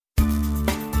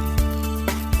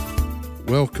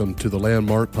Welcome to the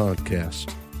Landmark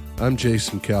Podcast. I'm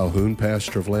Jason Calhoun,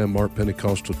 pastor of Landmark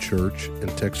Pentecostal Church in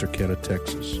Texarkana,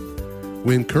 Texas.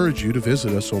 We encourage you to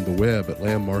visit us on the web at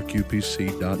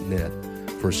landmarkupc.net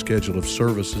for a schedule of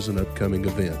services and upcoming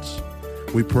events.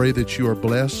 We pray that you are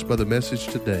blessed by the message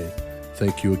today.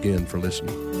 Thank you again for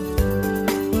listening.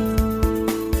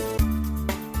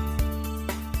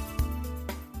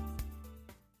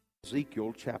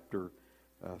 Ezekiel chapter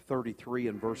 33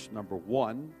 and verse number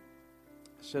 1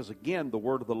 says, "Again, the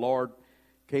word of the Lord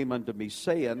came unto me,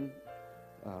 saying,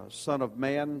 Son of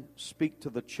man, speak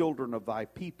to the children of thy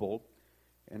people,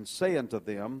 and say unto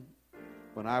them,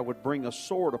 when I would bring a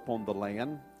sword upon the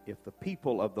land, if the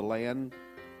people of the land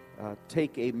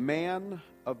take a man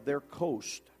of their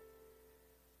coast,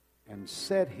 and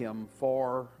set him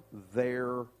for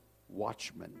their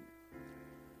watchman.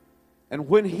 And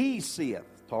when he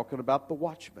seeth," talking about the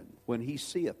watchman, "when he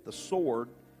seeth the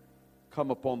sword come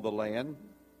upon the land,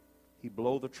 he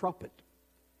blow the trumpet,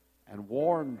 and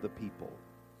warn the people.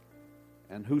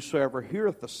 And whosoever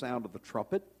heareth the sound of the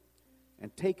trumpet,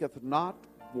 and taketh not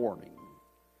warning,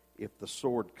 if the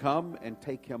sword come and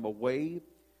take him away,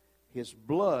 his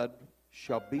blood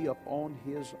shall be upon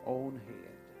his own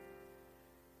head.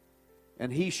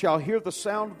 And he shall hear the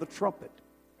sound of the trumpet,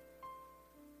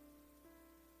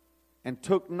 and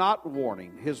took not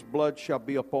warning, his blood shall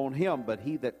be upon him. But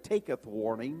he that taketh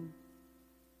warning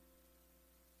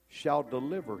shall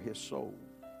deliver his soul.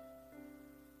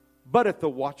 But if the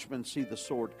watchman see the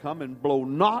sword come, and blow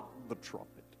not the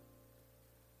trumpet,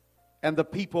 and the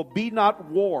people be not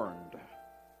warned,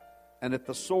 and if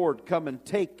the sword come and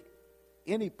take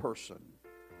any person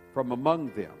from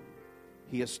among them,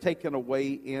 he is taken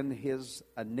away in his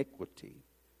iniquity.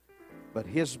 But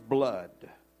his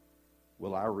blood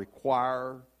will I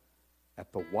require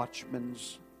at the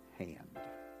watchman's hand.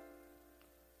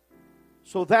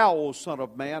 So thou, O son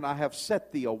of man, I have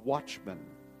set thee a watchman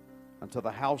unto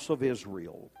the house of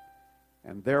Israel.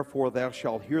 And therefore thou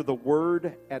shalt hear the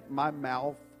word at my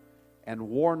mouth, and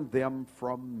warn them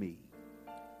from me.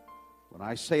 When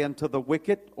I say unto the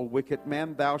wicked, O wicked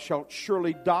man, thou shalt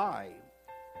surely die,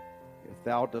 if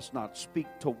thou dost not speak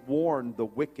to warn the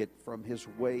wicked from his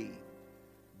way,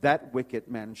 that wicked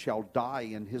man shall die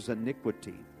in his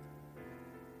iniquity.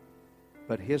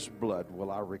 But his blood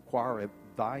will I require at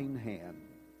thine hand.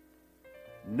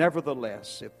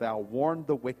 Nevertheless, if thou warn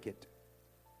the wicked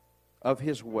of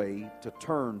his way to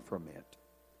turn from it,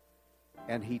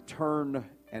 and he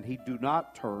do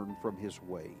not turn from his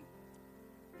way,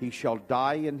 he shall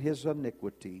die in his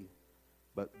iniquity,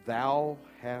 but thou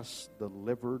hast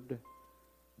delivered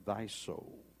thy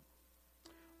soul."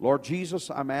 Lord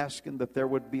Jesus, I'm asking that there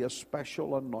would be a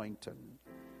special anointing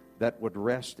that would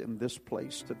rest in this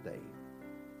place today.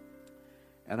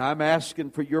 And I'm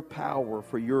asking for your power,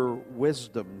 for your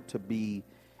wisdom to be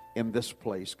in this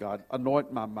place, God.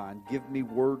 Anoint my mind. Give me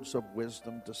words of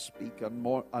wisdom to speak.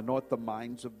 Anoint the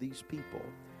minds of these people.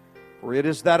 For it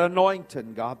is that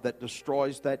anointing, God, that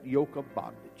destroys that yoke of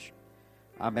bondage.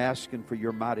 I'm asking for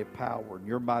your mighty power and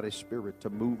your mighty spirit to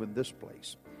move in this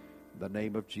place. In the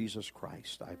name of Jesus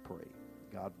Christ, I pray.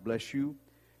 God bless you.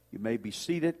 You may be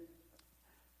seated.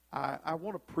 I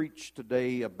want to preach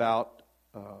today about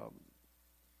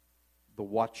the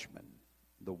watchman.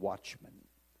 The watchman.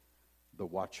 The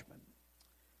watchman.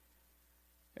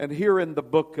 And here in the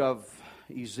book of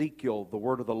Ezekiel, the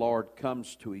word of the Lord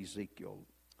comes to Ezekiel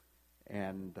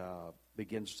and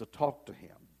begins to talk to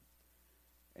him.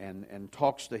 And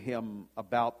talks to him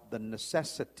about the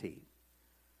necessity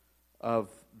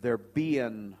of there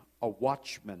being a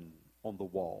watchman on the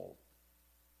wall.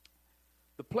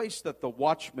 The place that the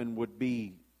watchman would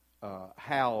be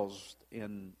housed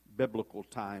in biblical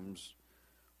times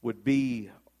would be,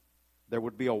 there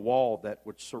would be a wall that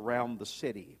would surround the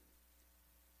city.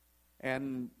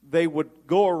 And they would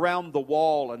go around the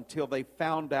wall until they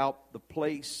found out the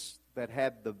place that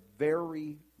had the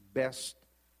very best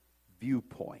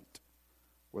viewpoint,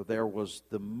 where there was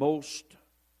the most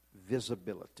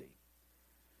visibility.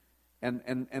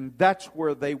 And that's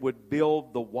where they would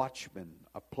build the watchman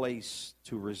a place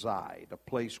to reside, a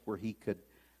place where he could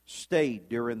stay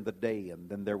during the day, and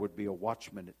then there would be a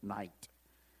watchman at night.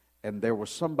 And there was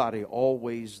somebody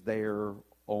always there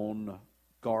on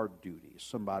guard duty,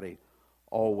 somebody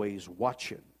always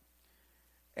watching.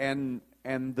 And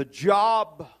the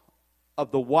job of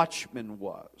the watchman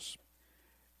was,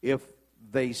 if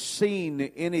they seen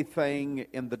anything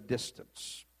in the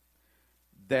distance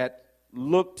that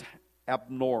looked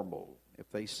abnormal, if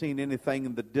they seen anything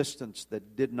in the distance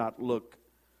that did not look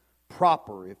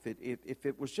proper, if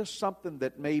it was just something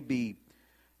that maybe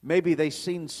maybe they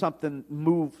seen something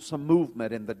move, some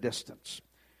movement in the distance.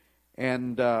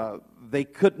 And they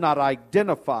could not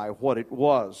identify what it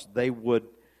was. They would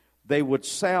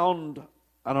sound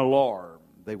an alarm.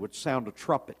 They would sound a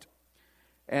trumpet.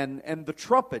 And the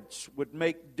trumpets would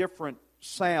make different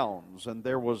sounds. And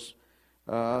there was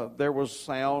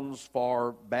sounds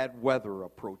for bad weather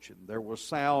approaching. There was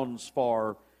sounds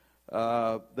for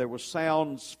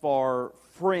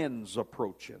friends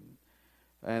approaching.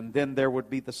 And then there would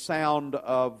be the sound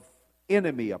of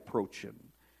enemy approaching.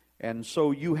 And so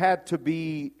you had to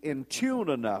be in tune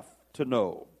enough to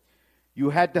know. You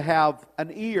had to have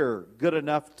an ear good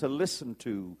enough to listen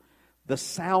to the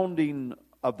sounding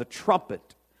of the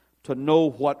trumpet to know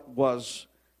what was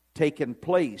taking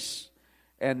place.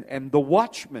 And the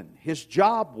watchman, his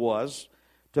job was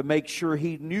to make sure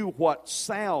he knew what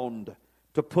sound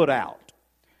to put out.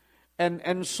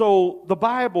 And so the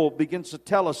Bible begins to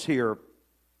tell us here,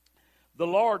 the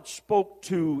Lord spoke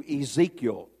to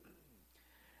Ezekiel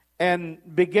and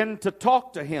began to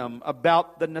talk to him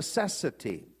about the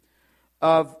necessity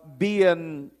of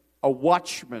being a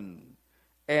watchman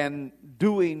and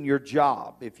doing your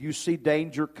job. If you see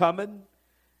danger coming,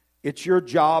 it's your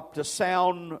job to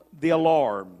sound the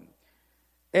alarm.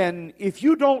 And if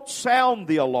you don't sound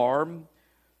the alarm,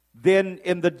 then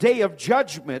in the day of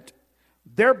judgment,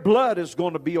 their blood is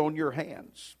going to be on your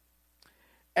hands.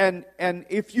 And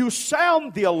if you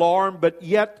sound the alarm, but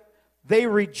yet they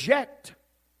reject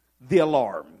the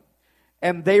alarm,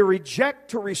 and they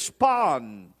reject to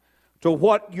respond to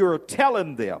what you're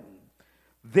telling them,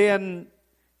 then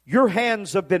your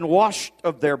hands have been washed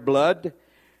of their blood,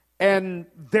 and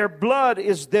their blood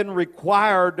is then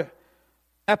required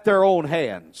at their own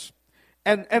hands.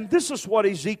 And this is what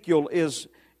Ezekiel is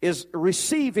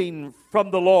receiving from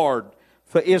the Lord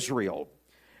for Israel.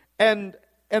 And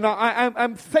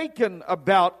I'm thinking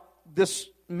about this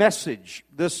message,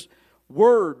 this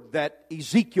word that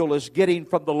Ezekiel is getting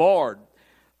from the Lord,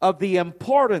 of the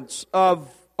importance of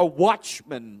a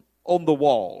watchman on the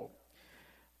wall.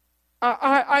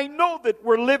 I know that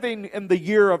we're living in the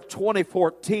year of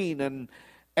 2014,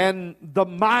 and the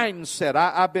mindset,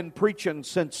 I've been preaching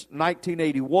since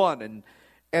 1981,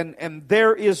 and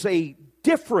there is a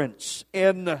difference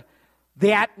in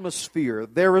the atmosphere.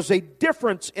 There is a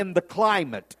difference in the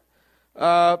climate.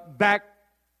 Back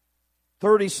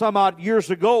 30 some odd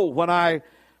years ago when I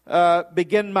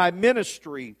began my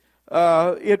ministry,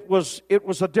 it was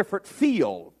a different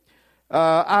feel.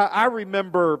 I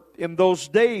remember in those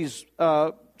days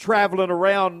traveling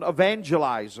around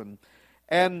evangelizing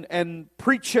and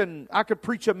preaching. I could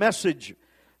preach a message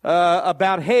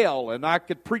about hell, and I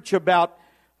could preach about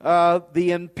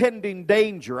the impending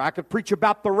danger. I could preach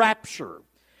about the rapture,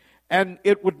 and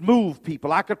it would move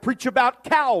people. I could preach about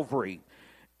Calvary,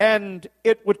 and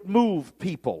it would move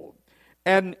people.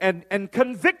 And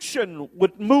conviction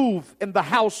would move in the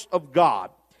house of God.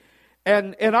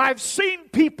 And I've seen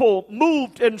people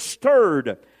moved and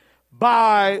stirred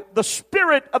by the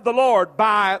Spirit of the Lord,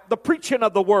 by the preaching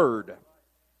of the Word.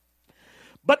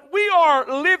 But we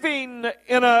are living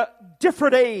in a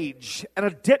different age and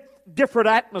a different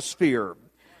atmosphere.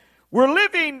 We're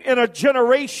living in a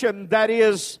generation that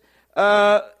is,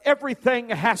 everything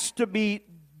has to be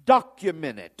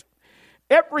documented.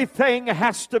 Everything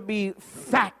has to be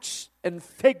facts and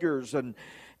figures, and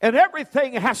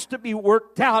everything has to be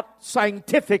worked out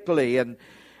scientifically. And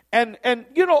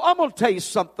you know, I'm going to tell you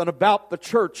something about the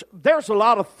church. There's a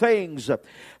lot of things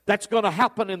that's going to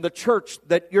happen in the church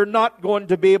that you're not going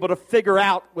to be able to figure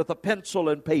out with a pencil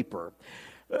and paper.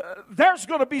 There's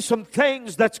going to be some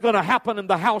things that's going to happen in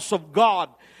the house of God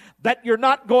that you're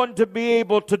not going to be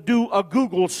able to do a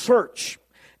Google search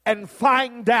and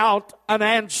find out an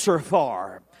answer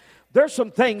for. There's some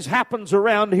things happens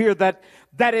around here that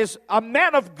is a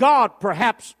man of God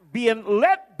perhaps being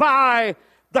led by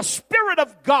the Spirit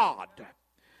of God.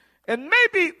 And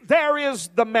maybe there is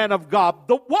the man of God,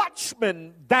 the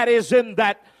watchman that is in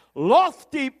that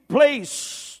lofty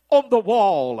place on the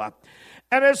wall.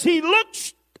 And as he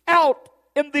looks out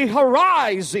in the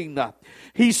horizon,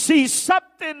 he sees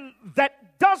something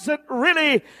that doesn't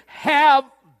really have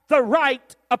the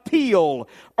right appeal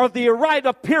or the right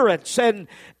appearance, and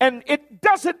it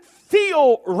doesn't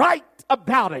feel right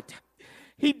about it.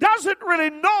 He doesn't really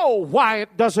know why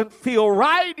it doesn't feel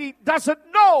right. He doesn't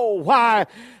know why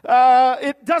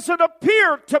it doesn't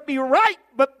appear to be right,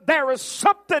 but there is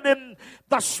something in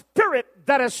the Spirit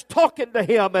that is talking to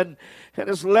him and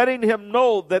is letting him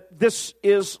know that this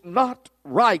is not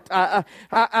right.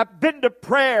 I've been to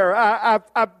prayer.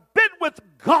 I've been with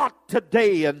God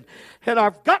today, and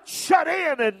I've got shut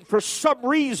in, and for some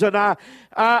reason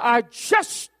I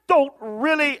just don't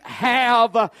really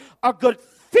have a good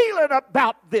feeling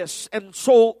about this. And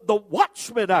so the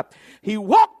watchman, he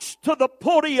walks to the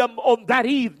podium on that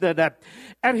evening,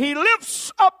 and he lifts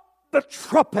up the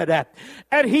trumpet,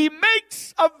 and he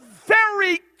makes a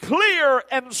very clear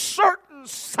and certain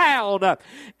sound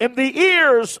in the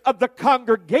ears of the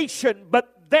congregation.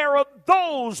 But there are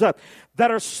those that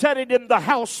are sitting in the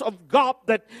house of God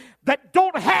that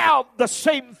don't have the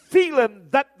same feeling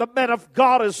that the man of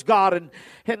God has got. And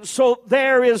so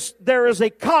there is a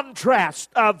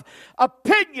contrast of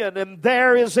opinion, and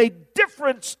there is a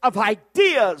difference of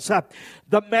ideas.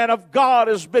 The man of God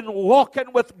has been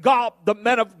walking with God. The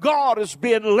man of God is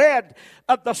being led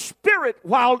of the Spirit,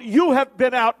 while you have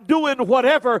been out doing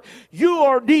whatever you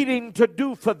are needing to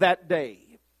do for that day.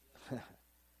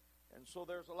 And so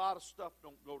there's a lot of stuff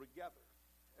don't go together.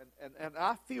 And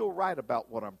I feel right about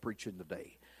what I'm preaching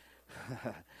today.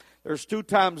 There's 2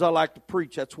 times I like to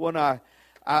preach. That's when I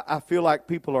feel like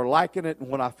people are liking it, and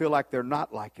when I feel like they're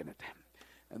not liking it.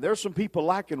 And there's some people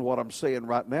liking what I'm saying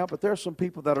right now, but there's some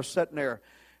people that are sitting there,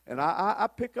 and I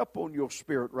pick up on your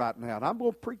spirit right now, and I'm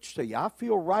going to preach to you. I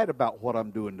feel right about what I'm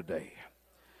doing today.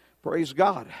 Praise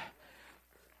God.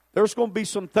 There's going to be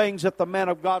some things that the man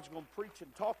of God's going to preach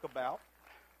and talk about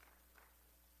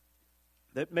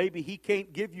that maybe he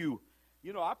can't give you.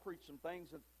 You know, I preach some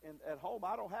things at home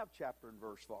I don't have chapter and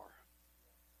verse for.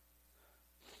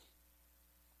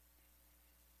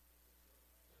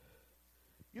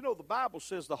 You know, the Bible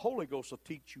says the Holy Ghost will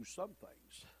teach you some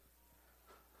things.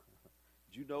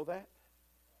 Did you know that?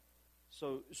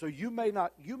 So you may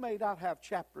not have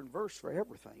chapter and verse for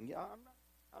everything. Yeah,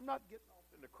 I'm not getting off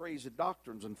into crazy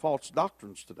doctrines and false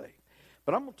doctrines today.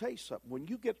 But I'm going to tell you something. When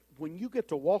you get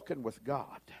to walking with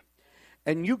God,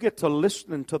 and you get to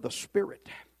listening to the Spirit.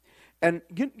 And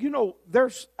you know,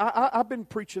 I've been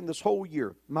preaching this whole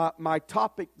year. My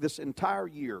topic this entire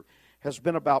year has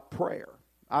been about prayer.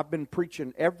 I've been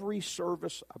preaching every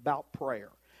service about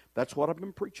prayer. That's what I've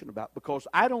been preaching about, because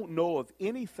I don't know of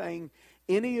anything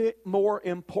any more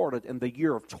important in the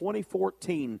year of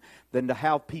 2014 than to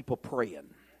have people praying.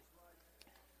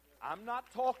 I'm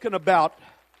not talking about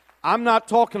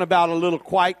a little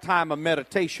quiet time of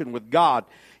meditation with God.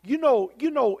 You know,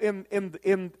 in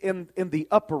the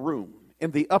upper room,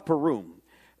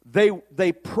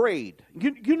 they prayed.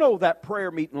 You know that prayer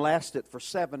meeting lasted for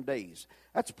 7 days.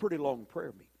 That's a pretty long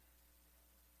prayer meeting.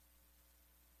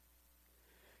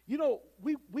 You know,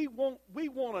 we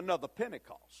want another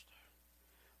Pentecost.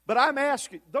 But I'm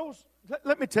asking those.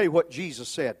 Let me tell you what Jesus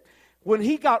said when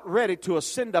he got ready to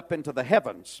ascend up into the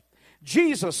heavens.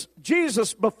 Jesus,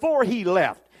 before he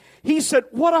left, he said,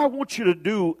 what I want you to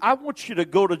do, I want you to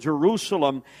go to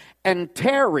Jerusalem and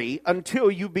tarry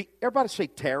until you be... Everybody say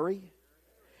tarry.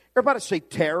 Everybody say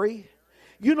tarry.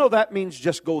 You know that means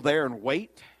just go there and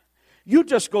wait. You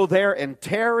just go there and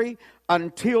tarry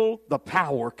until the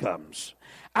power comes.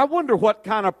 I wonder what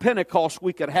kind of Pentecost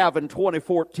we could have in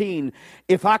 2014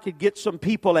 if I could get some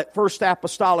people at First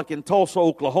Apostolic in Tulsa,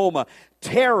 Oklahoma,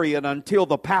 tarrying until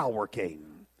the power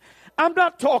came. I'm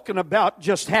not talking about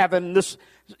just having this.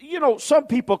 You know, some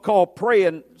people call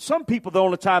praying, some people the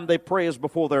only time they pray is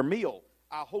before their meal.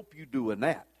 I hope you're doing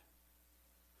that.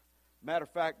 Matter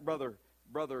of fact, Brother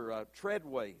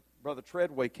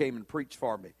Treadway came and preached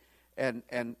for me. And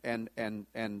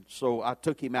so I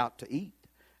took him out to eat.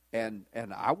 And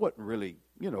I wasn't really,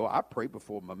 I pray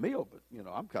before my meal, but,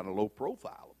 I'm kind of low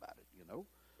profile about it, And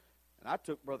I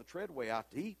took Brother Treadway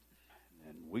out to eat,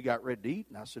 and we got ready to eat,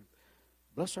 and I said,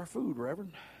 bless our food,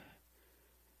 Reverend.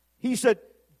 He said,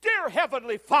 dear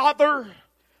Heavenly Father,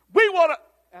 we want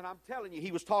to, and I'm telling you,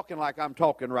 he was talking like I'm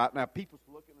talking right now. People's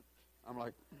looking at, I'm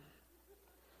like,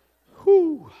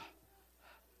 whoo,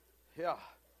 yeah.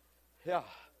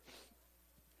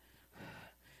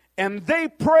 And they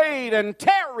prayed and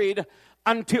tarried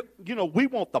until, we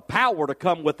want the power to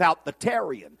come without the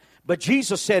tarrying. But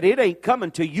Jesus said, it ain't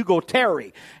coming till you go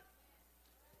tarry.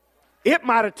 It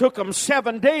might have took them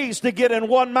 7 days to get in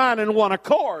one mind and one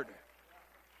accord.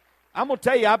 I'm going to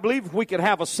tell you, I believe if we could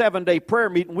have a 7-day prayer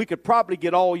meeting, we could probably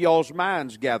get all y'all's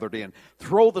minds gathered in.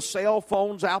 Throw the cell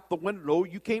phones out the window.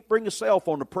 You can't bring a cell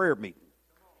phone to prayer meeting.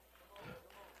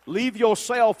 Leave your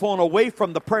cell phone away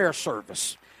from the prayer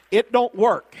service. It don't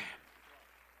work.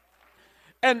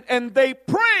 And they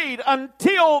prayed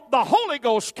until the Holy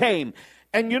Ghost came.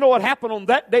 And you know what happened on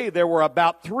that day? There were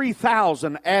about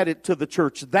 3,000 added to the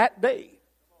church that day.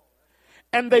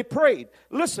 And they prayed.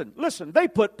 Listen, they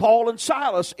put Paul and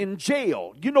Silas in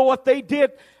jail. You know what they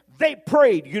did? They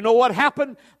prayed. You know what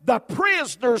happened? The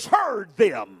prisoners heard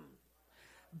them.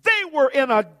 They were in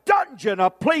a dungeon, a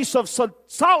place of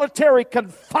solitary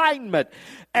confinement.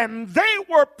 and they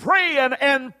were praying,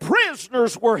 and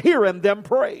prisoners were hearing them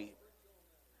pray.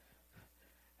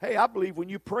 Hey, I believe when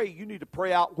you pray, you need to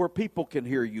pray out where people can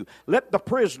hear you. Let the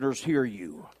prisoners hear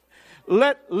you.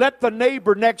 Let the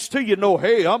neighbor next to you know,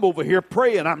 hey, I'm over here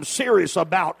praying. I'm serious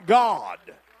about God.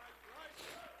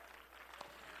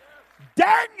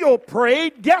 Daniel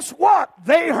prayed. Guess what?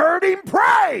 They heard him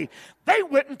pray. They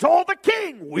went and told the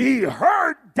king, we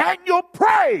heard Daniel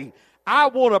pray. I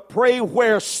want to pray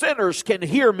where sinners can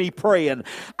hear me praying.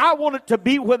 I want it to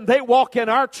be when they walk in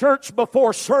our church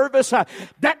before service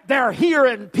that they're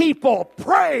hearing people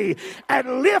pray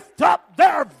and lift up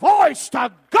their voice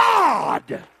to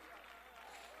God.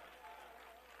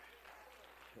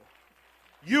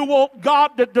 You want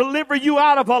God to deliver you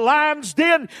out of a lion's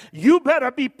den? You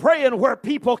better be praying where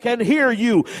people can hear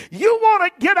you. You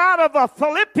want to get out of a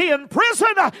Philippian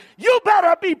prison? You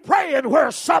better be praying where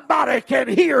somebody can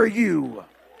hear you.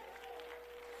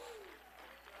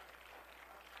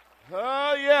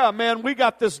 Oh, yeah, man, we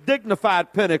got this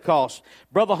dignified Pentecost.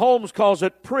 Brother Holmes calls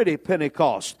it pretty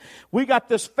Pentecost. We got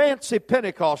this fancy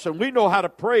Pentecost, and we know how to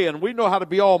pray, and we know how to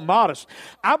be all modest.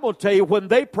 I'm going to tell you, when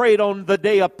they prayed on the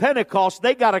day of Pentecost,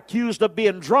 they got accused of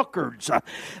being drunkards.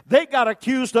 They got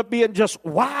accused of being just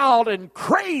wild and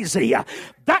crazy.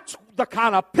 That's the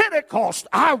kind of Pentecost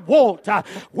I want,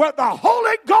 where the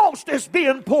Holy Ghost is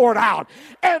being poured out,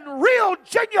 and real,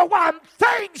 genuine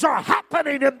things are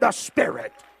happening in the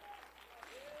Spirit.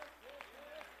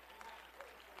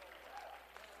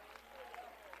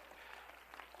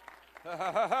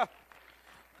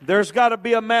 There's got to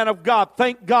be a man of God.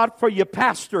 Thank God for your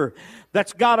pastor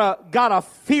that's got a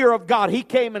fear of God. He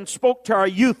came and spoke to our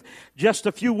youth just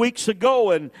a few weeks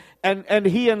ago, and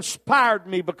he inspired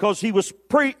me because he was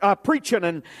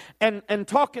preaching and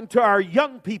talking to our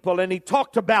young people, and he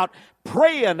talked about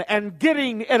praying and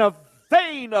getting in a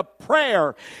vein of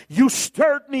prayer. You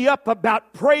stirred me up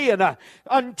about praying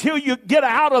until you get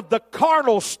out of the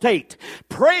carnal state,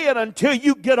 praying until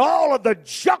you get all of the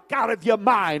junk out of your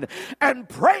mind, and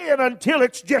praying until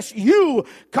it's just you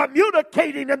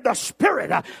communicating in the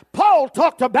Spirit. Paul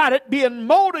talked about it being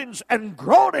moanings and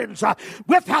groanings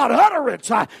without utterance.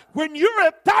 When you're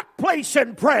at that place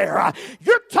in prayer,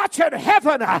 you're touching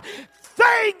heaven.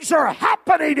 Things are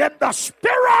happening in the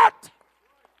Spirit.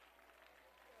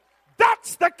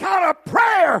 That's the kind of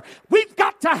prayer we've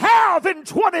got to have in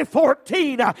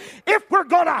 2014 if we're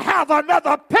going to have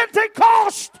another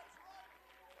Pentecost.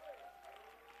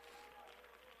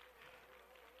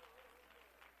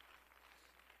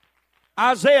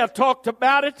 Isaiah talked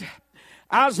about it.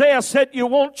 Isaiah said, you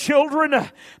want children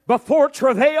before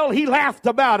travail? He laughed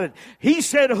about it. He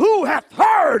said, who hath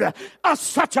heard of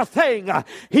such a thing?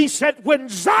 He said, when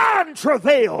Zion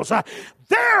travails,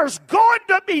 there's going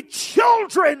to be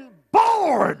children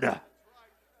born.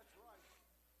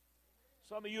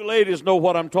 Some of you ladies know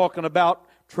what I'm talking about,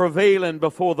 travailing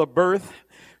before the birth.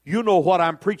 You know what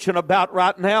I'm preaching about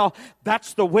right now.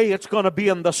 That's the way it's going to be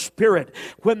in the Spirit.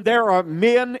 When there are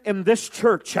men in this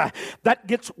church that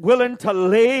gets willing to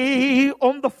lay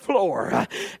on the floor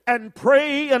and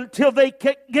pray until they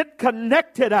get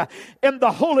connected in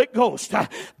the Holy Ghost,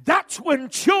 that's when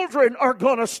children are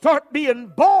going to start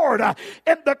being born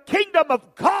in the kingdom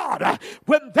of God.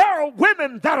 When there are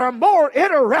women that are more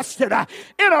interested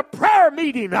in a prayer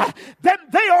meeting than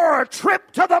they are a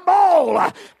trip to the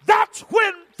mall, that's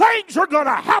when things are going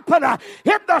to happen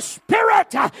in the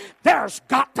Spirit. There's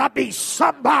got to be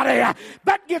somebody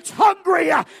that gets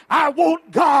hungry. I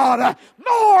want God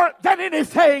more than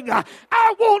anything.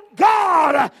 I want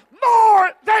God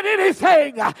more than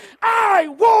anything. I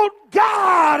want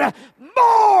God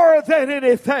more than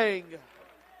anything.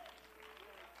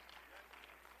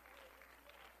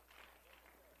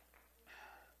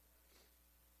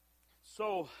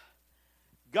 So,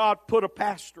 God put a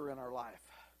pastor in our life,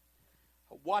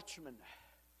 a watchman,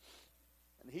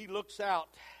 and he looks out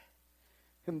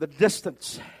in the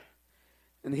distance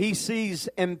and he sees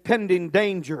impending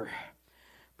danger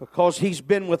because he's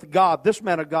been with God. This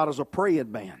man of God is a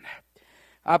praying man.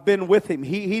 I've been with him.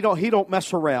 He don't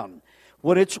mess around.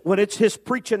 When it's his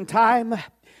preaching time,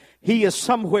 he is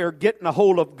somewhere getting a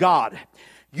hold of God.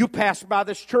 You pass by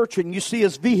this church and you see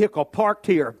his vehicle parked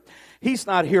here. He's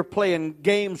not here playing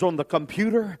games on the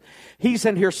computer. He's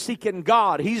in here seeking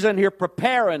God. He's in here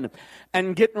preparing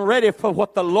and getting ready for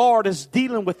what the Lord is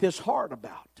dealing with his heart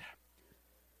about.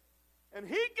 And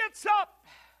he gets up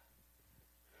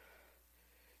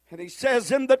and he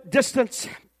says, in the distance,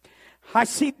 I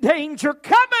see danger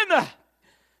coming.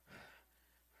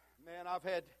 Man,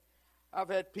 I've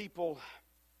had people,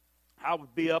 I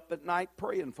would be up at night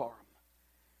praying for them.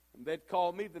 And they'd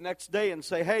call me the next day and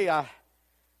say, hey,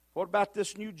 What about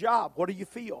this new job? What do you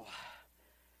feel?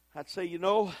 I'd say,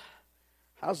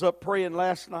 I was up praying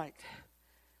last night.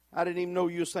 I didn't even know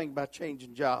you was thinking about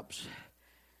changing jobs.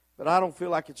 But I don't feel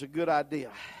like it's a good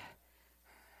idea.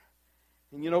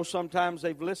 And sometimes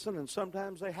they've listened and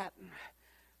sometimes they hadn't.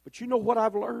 But you know what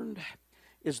I've learned?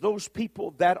 Is those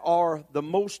people that are the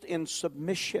most in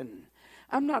submission.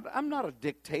 I'm not a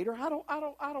dictator. I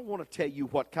don't want to tell you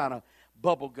what kind of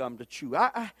bubble gum to chew.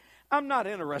 I'm not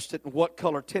interested in what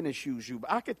color tennis shoes you buy.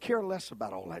 I could care less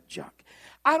about all that junk.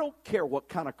 I don't care what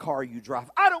kind of car you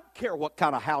drive. I don't care what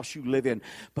kind of house you live in.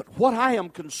 But what I am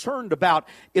concerned about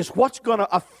is what's going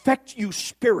to affect you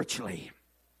spiritually.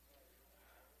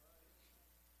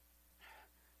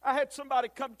 I had somebody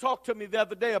come talk to me the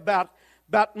other day about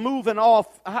moving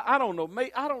off. I don't know.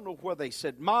 I don't know where they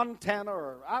said Montana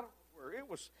or I don't know where.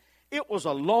 It was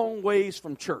a long ways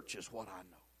from church, is what I know.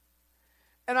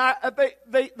 And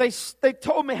they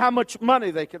told me how much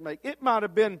money they could make. It might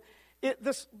have been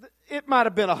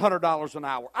 $100 an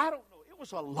hour. I don't know. It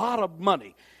was a lot of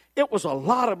money. It was a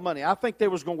lot of money. I think they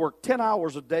was going to work 10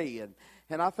 hours a day,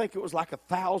 and I think it was like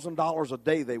 $1,000 a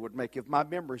day they would make, if my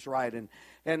memory's right. And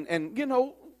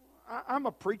I'm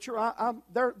a preacher.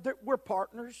 We're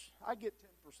partners. I get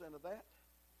 10% of that.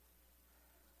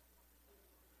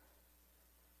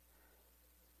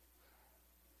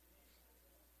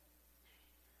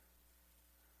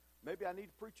 Maybe I need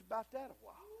to preach about that a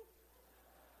while.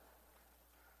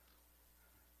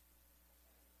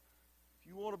 If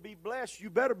you want to be blessed,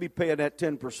 you better be paying that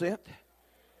 10%.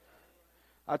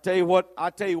 I tell you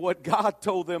what God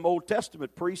told them Old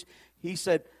Testament priests. He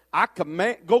said,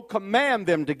 go command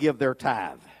them to give their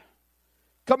tithe.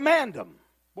 Command them.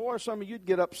 Boy, some of you'd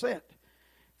get upset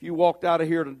if you walked out of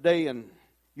here today and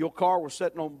your car was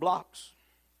sitting on blocks.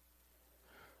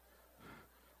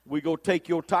 We go take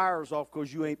your tires off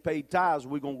because you ain't paid tithes.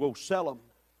 We're going to go sell them.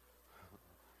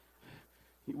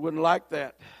 You wouldn't like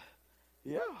that.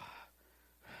 Yeah.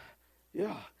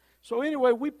 So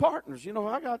anyway, we partners.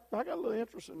 I got a little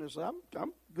interest in this. I'm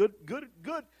good.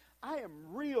 I am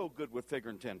real good with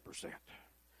figuring 10%.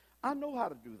 I know how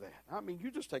to do that. I mean, you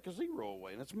just take a zero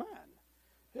away and it's mine.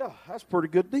 Yeah, that's a pretty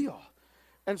good deal.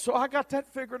 And so I got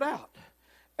that figured out.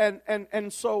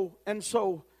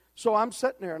 So I'm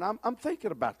sitting there and I'm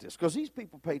thinking about this because these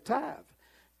people pay tithe.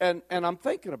 And I'm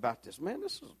thinking about this. Man,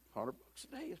 this is $100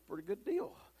 a day. It's a pretty good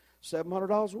deal.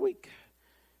 $700 a week.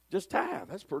 Just tithe.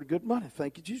 That's pretty good money.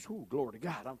 Thank you, Jesus. Ooh, glory to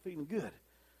God. I'm feeling good.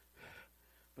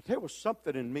 But there was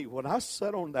something in me when I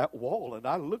sat on that wall and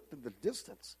I looked in the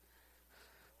distance.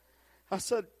 I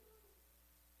said,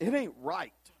 it ain't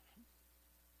right.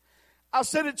 I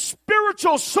said, it's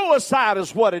spiritual suicide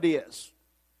is what it is.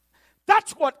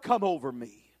 That's what come over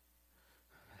me.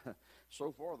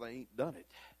 So far, they ain't done it.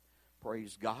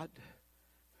 Praise God.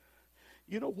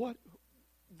 You know what?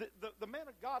 The man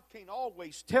of God can't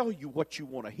always tell you what you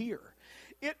want to hear.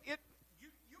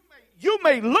 You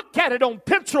may look at it on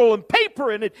pencil and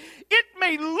paper, and it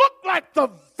may look like the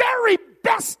very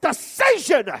best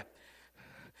decision.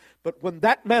 But when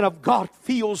that man of God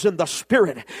feels in the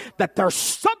spirit that there's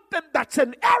something that's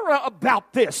an error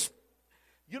about this,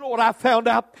 you know what I found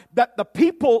out? That the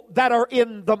people that are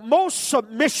in the most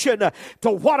submission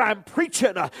to what I'm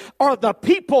preaching are the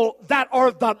people that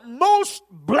are the most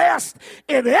blessed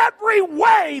in every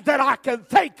way that I can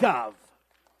think of.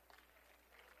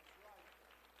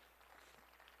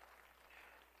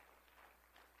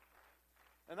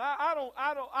 And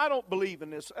I don't believe in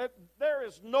this. There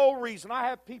is no reason.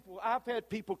 I've had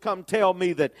people come tell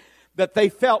me that they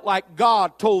felt like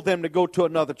God told them to go to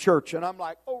another church, and I'm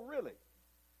like, oh really?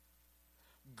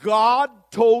 God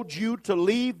told you to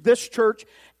leave this church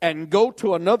and go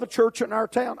to another church in our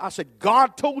town? I said,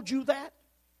 God told you that?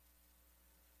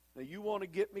 Now, you want to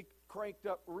get me cranked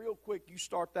up real quick, you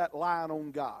start that lying on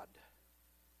God.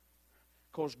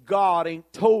 Because God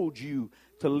ain't told you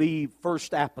to leave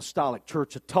First Apostolic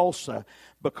Church of Tulsa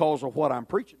because of what I'm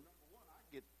preaching. Number one, I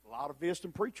get a lot of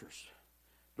visiting preachers.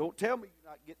 Don't tell me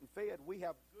you're not getting fed. We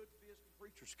have good visiting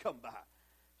preachers come by.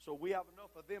 So we have enough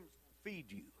of them to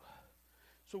feed you.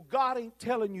 So God ain't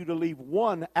telling you to leave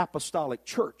one apostolic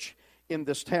church in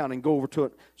this town and go over to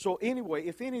it. So anyway,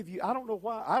 if any of you, I don't know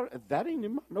why, that ain't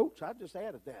in my notes. I just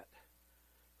added that.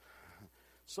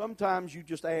 Sometimes you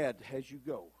just add as you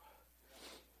go.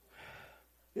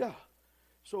 Yeah.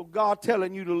 So God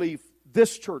telling you to leave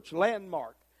this church,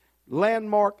 Landmark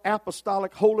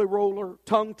Apostolic Holy Roller,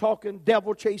 tongue-talking,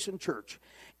 devil-chasing church.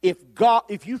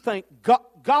 If you think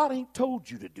God ain't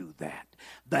told you to do that,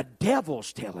 the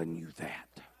devil's telling you that.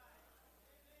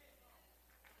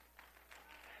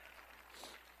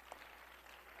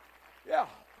 Yeah.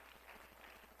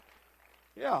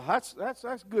 Yeah,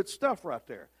 that's good stuff right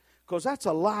there. Because that's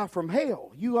a lie from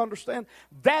hell. You understand?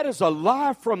 That is a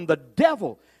lie from the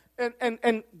devil.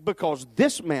 And because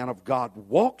this man of God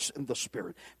walks in the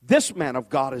Spirit. This man of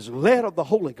God is led of the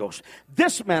Holy Ghost.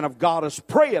 This man of God is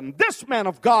praying. This man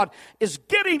of God is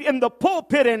getting in the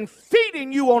pulpit and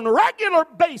feeding you on a regular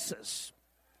basis.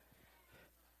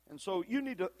 And so you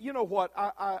need to, you know what,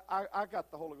 I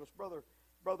got the Holy Ghost.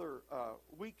 Brother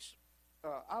Weeks,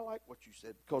 I like what you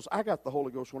said because I got the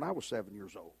Holy Ghost when I was 7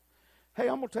 years old. Hey,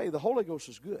 I'm going to tell you, the Holy Ghost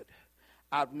is good.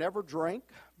 I've never drank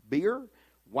beer,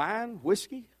 wine,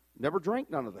 whiskey. Never drank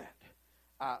none of that.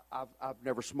 I've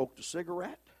never smoked a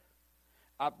cigarette.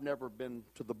 I've never been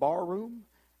to the bar room.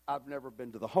 I've never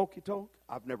been to the honky-tonk.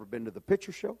 I've never been to the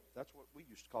picture show. That's what we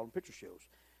used to call them, picture shows.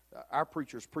 Our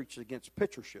preachers preach against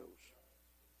picture shows.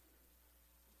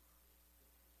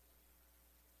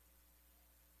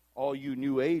 All you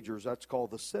new agers, that's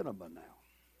called the cinema now.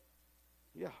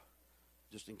 Yeah,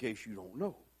 just in case you don't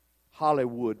know.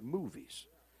 Hollywood movies.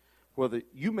 Whether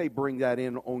you may bring that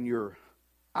in on your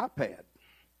iPad.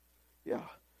 Yeah,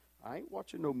 I ain't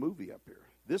watching no movie up here.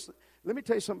 Let me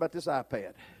tell you something about this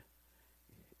iPad.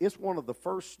 It's one of the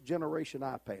first generation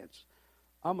iPads.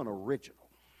 I'm an original.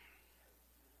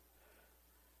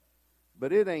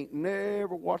 But it ain't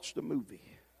never watched a movie.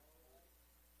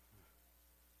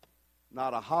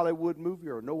 Not a Hollywood movie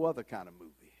or no other kind of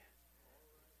movie.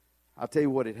 I'll tell you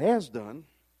what it has done.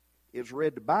 It's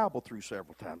read the Bible through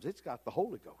several times. It's got the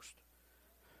Holy Ghost.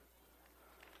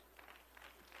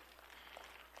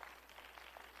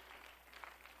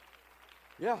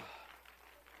 Yeah.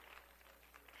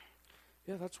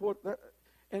 Yeah, that's what that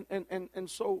and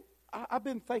so I've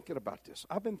been thinking about this.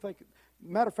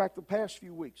 Matter of fact, the past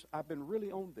few weeks, I've been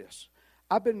really on this.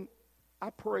 I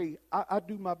pray, I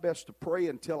do my best to pray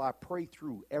until I pray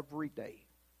through every day.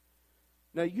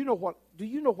 Now, do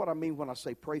you know what I mean when I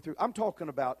say pray through? I'm talking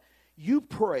about you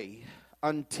pray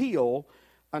until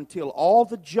all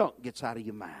the junk gets out of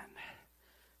your mind.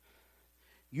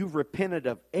 You've repented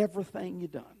of everything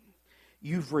you've done.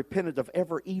 You've repented of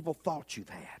every evil thought you've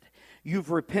had.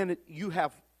 You've repented, you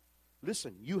have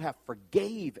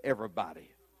forgave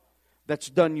everybody that's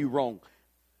done you wrong.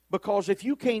 Because if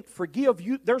you can't forgive,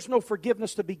 there's no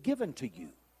forgiveness to be given to you.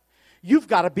 You've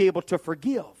got to be able to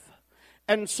forgive.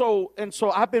 And so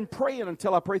I've been praying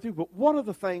until I pray through. But one of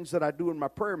the things that I do in my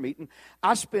prayer meeting,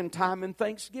 I spend time in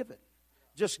thanksgiving.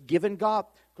 Just giving God.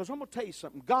 Because I'm going to tell you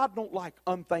something. God don't like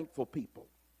unthankful people.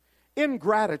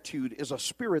 Ingratitude is a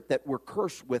spirit that we're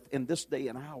cursed with in this day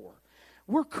and hour.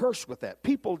 We're cursed with that.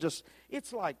 People just,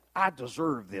 it's like, I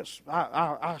deserve this.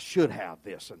 I should have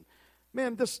this. And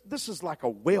man, this is like a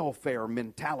welfare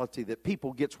mentality that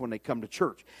people get when they come to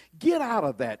church. Get out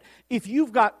of that. If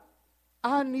you've got,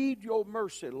 I need your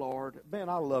mercy, Lord. Man,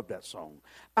 I love that song.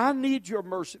 I need your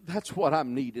mercy. That's what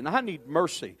I'm needing. I need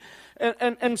mercy.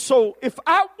 And so if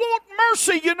I want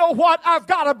mercy, you know what? I've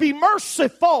got to be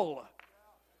merciful.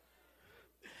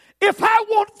 If I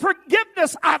want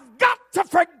forgiveness, I've got to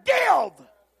forgive.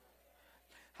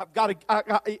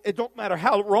 It don't matter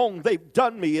how wrong they've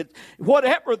done me.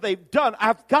 Whatever they've done,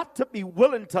 I've got to be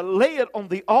willing to lay it on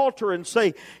the altar and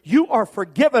say, you are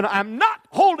forgiven. I'm not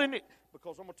holding it.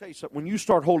 Because I'm going to tell you something. When you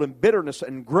start holding bitterness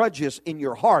and grudges in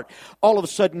your heart, all of a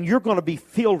sudden you're going to be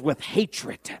filled with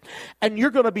hatred. And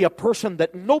you're going to be a person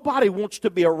that nobody wants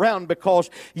to be around because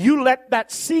you let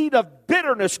that seed of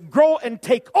bitterness grow and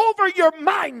take over your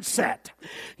mindset.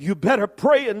 You better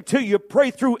pray until you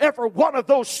pray through every one of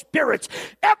those spirits.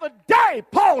 Every day,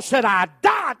 Paul said, I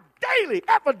died daily.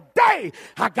 Every day,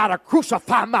 I got to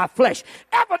crucify my flesh.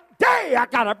 Every day, I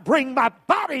got to bring my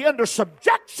body under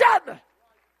subjection.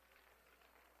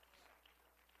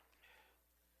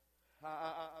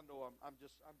 I know I'm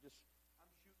shooting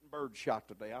bird shot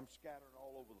today. I'm scattering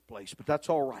all over the place, but that's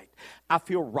all right. I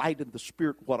feel right in the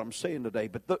spirit what I'm saying today.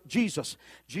 But Jesus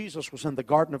was in the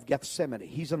Garden of Gethsemane.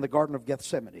 He's in the Garden of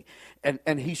Gethsemane,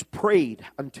 and he's prayed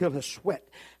until his sweat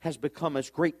has become as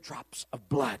great drops of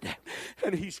blood.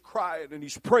 And he's crying and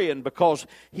he's praying because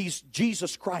he's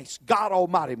Jesus Christ, God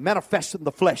Almighty, manifest in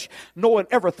the flesh, knowing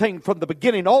everything from the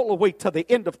beginning all the way to the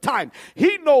end of time.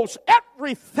 He knows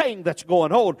everything that's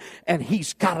going on, and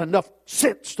he's got enough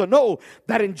sense to know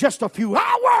that in just a few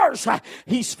hours,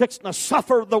 he's fixing to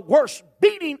suffer the worst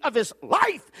beating of his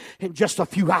life in just a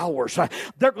few hours.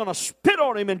 They're going to spit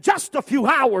on him in just a few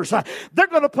hours. They're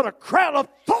going to put a crown of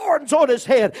thorns on his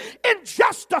head in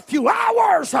just a few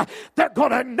hours. They're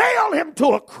going to nail him to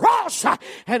a cross.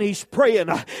 And he's praying,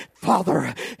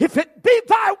 Father, if it be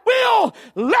thy will,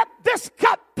 let this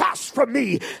cup pass from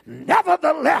me.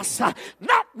 Nevertheless,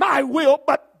 not my will,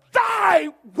 but thy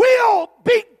will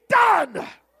be done.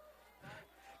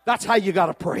 That's how you got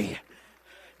to pray.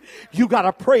 You got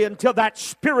to pray until that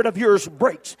spirit of yours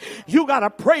breaks. You got to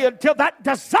pray until that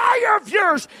desire of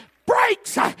yours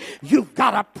breaks. You've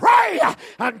got to pray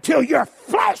until your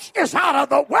flesh is out of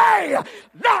the way.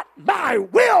 Not my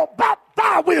will, but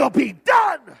thy will be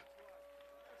done.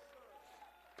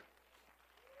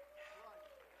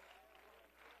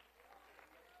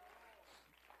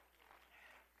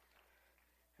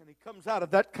 And he comes out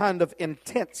of that kind of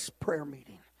intense prayer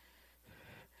meeting.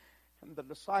 And the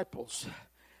disciples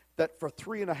that for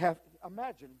 3.5,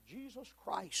 imagine Jesus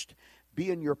Christ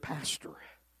being your pastor.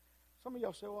 Some of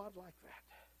y'all say, oh, I'd like that.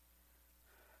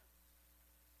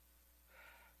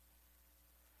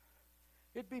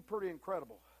 It'd be pretty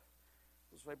incredible.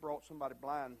 As they brought somebody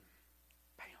blind,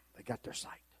 bam, they got their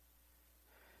sight.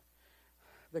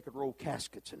 They could roll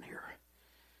caskets in here.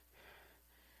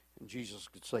 And Jesus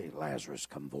could say, Lazarus,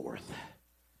 come forth.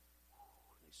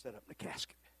 They set up in the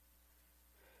casket.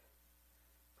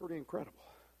 Pretty incredible.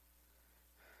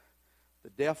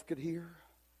 The deaf could hear.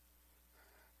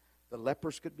 The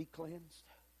lepers could be cleansed.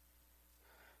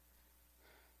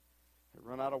 They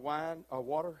run out of wine,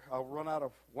 water. I'll run out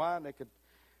of wine.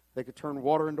 They could turn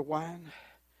water into wine.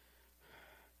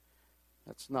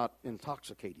 That's not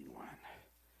intoxicating wine.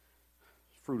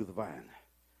 It's fruit of the vine.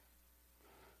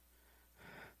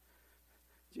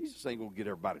 Jesus ain't going to get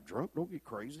everybody drunk. Don't get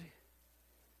crazy.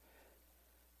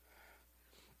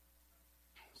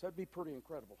 So that'd be pretty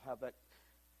incredible how that.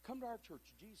 Come to our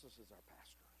church. Jesus is our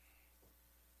pastor.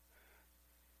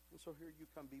 And so here you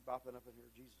come bebopping up in here.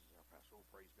 Jesus is our pastor. Oh,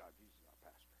 praise God. Jesus is our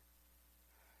pastor.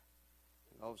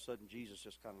 And all of a sudden, Jesus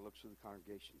just kind of looks through the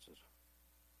congregation and says,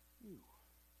 you.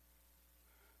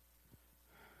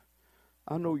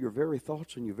 I know your very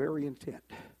thoughts and your very intent.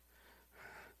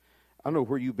 I know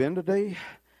where you've been today.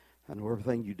 I know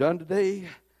everything you've done today. You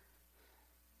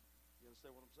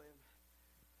understand what I'm saying?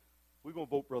 We're going to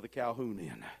vote Brother Calhoun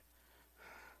in.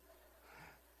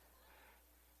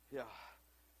 Yeah.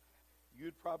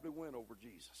 You'd probably win over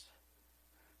Jesus.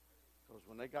 Because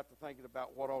when they got to thinking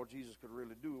about what all Jesus could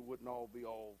really do, it wouldn't all be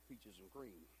all peaches and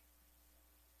cream.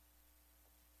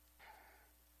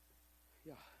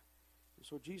 Yeah. And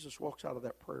so Jesus walks out of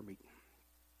that prayer meeting.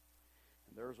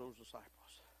 And there's those disciples.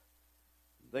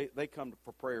 They come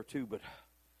for prayer too, but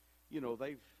you know,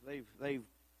 they've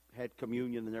had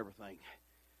communion and everything.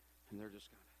 And they're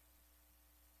just kind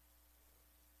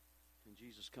of. And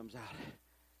Jesus comes out.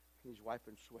 And he's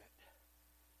wiping sweat.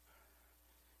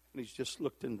 And he's just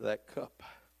looked into that cup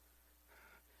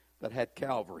that had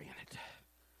Calvary in it.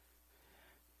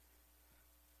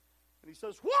 And he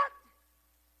says, what?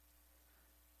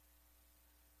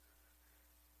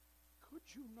 Could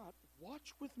you not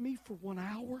watch with me for 1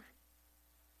 hour?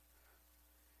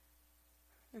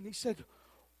 And he said,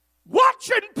 watch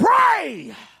and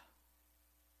pray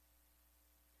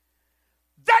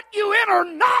that you enter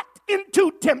not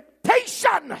into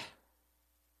temptation.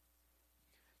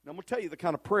 Now I'm going to tell you the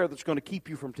kind of prayer that's going to keep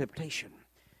you from temptation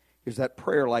is that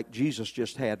prayer like Jesus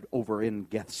just had over in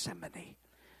Gethsemane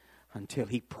until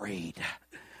he prayed,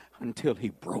 until he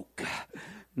broke.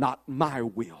 Not my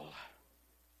will.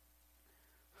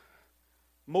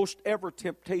 Most every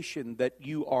temptation that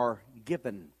you are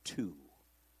given to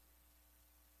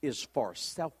is for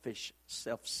selfish,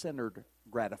 self-centered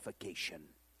gratification.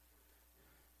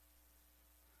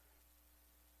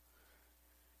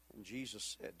 And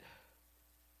Jesus said,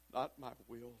 not my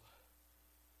will,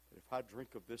 but if I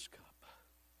drink of this cup,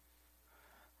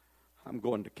 I'm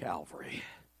going to Calvary.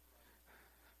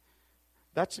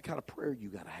 That's the kind of prayer you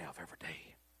got to have every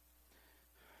day.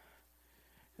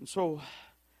 And so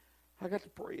I got to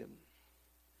praying.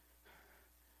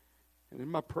 And in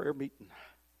my prayer meeting,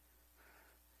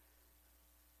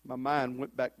 my mind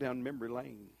went back down memory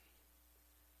lane.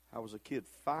 I was a kid,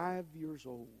 5 years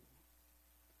old.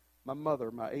 My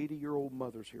mother, my 80-year-old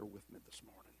mother's here with me this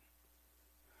morning.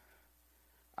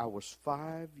 I was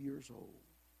 5 years old.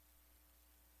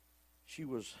 She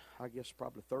was, I guess,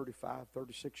 probably 35,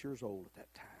 36 years old at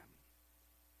that time.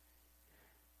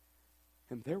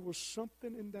 And there was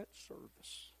something in that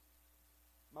service.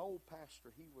 My old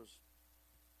pastor, he was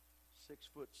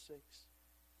 6'6".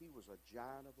 He was a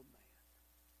giant of a man.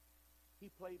 He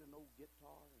played an old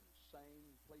guitar and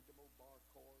sang, played them old bar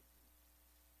chords.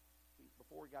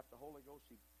 Before he got the Holy Ghost,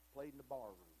 he played in the bar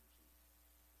rooms.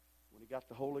 When he got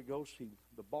the Holy Ghost,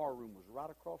 the bar room was right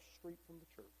across the street from the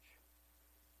church.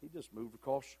 He just moved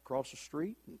across the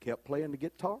street and kept playing the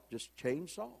guitar, just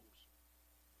changed songs.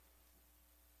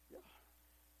 Yeah.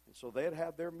 And so they'd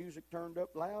have their music turned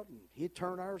up loud, and he'd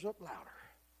turn ours up louder.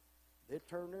 They'd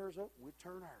turn theirs up, we'd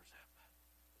turn ours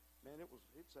up. Man,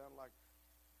 it sounded like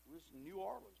was in New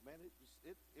Orleans, man.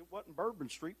 It wasn't Bourbon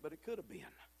Street, but it could have been.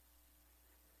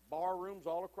 Bar rooms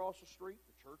all across the street,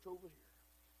 the church over here.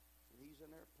 And he's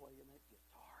in there playing that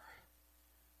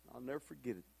guitar. I'll never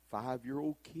forget it.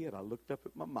 5-year-old kid, I looked up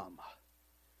at my mama.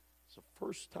 It's the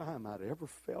first time I'd ever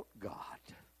felt God.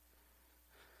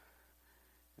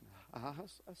 And I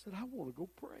said, I want to go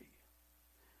pray.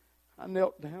 I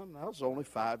knelt down, and I was only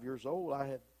 5 years old. I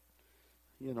had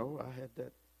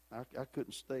that. I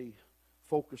couldn't stay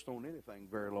focused on anything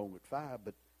very long at 5,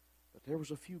 but there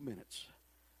was a few minutes.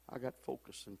 I got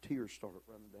focused, and tears started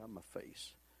running down my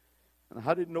face. And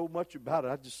I didn't know much about it.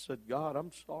 I just said, God,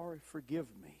 I'm sorry, forgive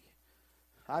me.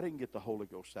 I didn't get the Holy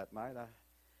Ghost that night.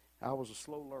 I was a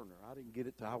slow learner. I didn't get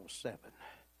it till I was 7.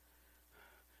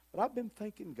 But I've been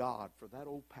thanking God for that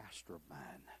old pastor of mine.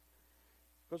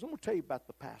 Because I'm going to tell you about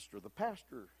the pastor. The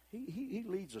pastor, he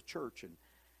leads a church,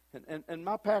 and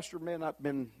my pastor may not have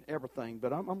been everything,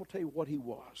 but I'm going to tell you what he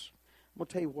was. I'm going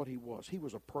to tell you what he was. He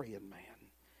was a praying man.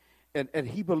 And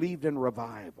he believed in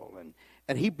revival,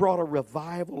 and he brought a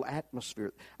revival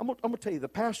atmosphere. I'm going to tell you, the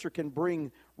pastor can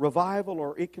bring revival,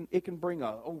 or it can bring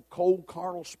a cold,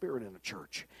 carnal spirit in a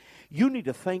church. You need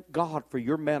to thank God for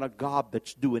your man of God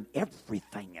that's doing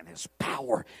everything in his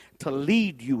power to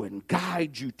lead you and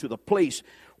guide you to the place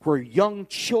where young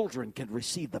children can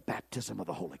receive the baptism of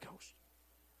the Holy Ghost.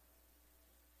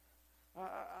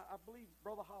 I believe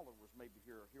Brother Holland was maybe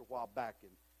here a while back,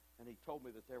 and he told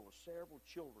me that there were several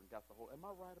children got the Holy. Am I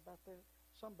right about that?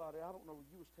 Somebody, I don't know,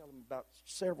 you was telling me about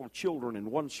several children in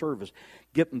one service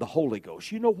getting the Holy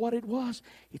Ghost. You know what it was?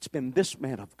 It's been this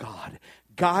man of God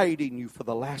guiding you for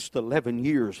the last 11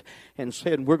 years and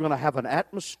saying, we're going to have an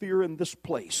atmosphere in this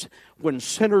place. When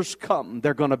sinners come,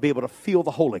 they're going to be able to feel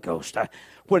the Holy Ghost.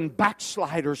 When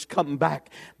backsliders come back,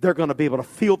 they're going to be able to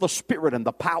feel the Spirit and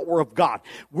the power of God.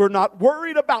 We're not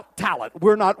worried about talent.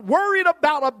 We're not worried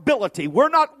about ability. We're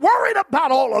not worried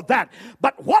about all of that.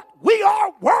 But what we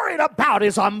are worried about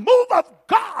is a move of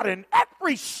God in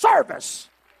every service.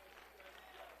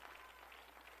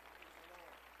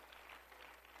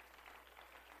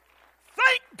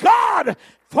 Thank God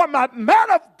for my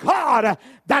man of God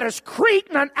that is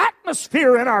creating an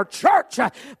atmosphere in our church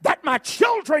that my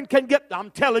children can get.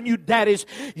 I'm telling you, daddies,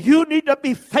 you need to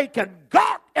be thanking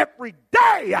God every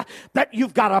day that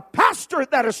you've got a pastor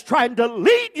that is trying to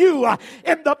lead you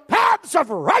in the paths of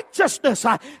righteousness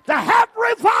to have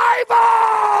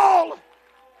revival.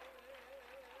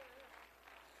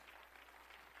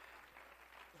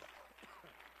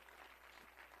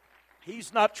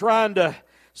 He's not trying to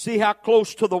see how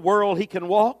close to the world he can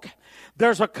walk.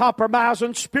 There's a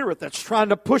compromising spirit that's trying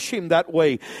to push him that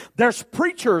way. There's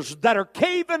preachers that are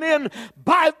caving in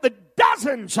by the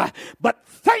dozens. But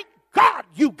thank God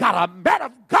you got a man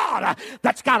of God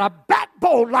that's got a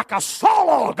backbone like a saw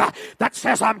log that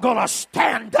says, I'm going to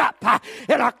stand up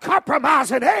in a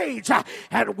compromising age,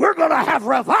 and we're going to have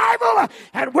revival,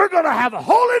 and we're going to have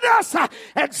holiness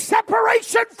and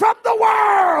separation from the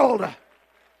world.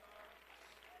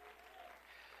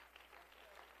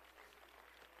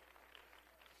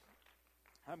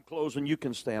 I'm closing. You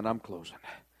can stand. I'm closing.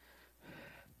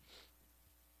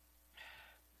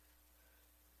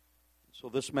 So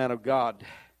this man of God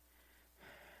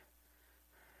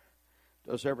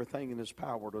does everything in his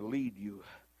power to lead you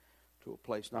to a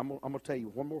place. Now, I'm going to tell you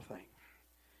one more thing,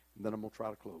 and then I'm going to try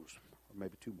to close, or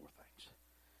maybe 2 more things,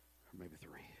 or maybe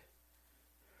 3.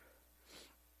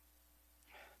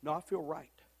 No, I feel right.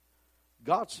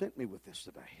 God sent me with this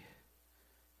today.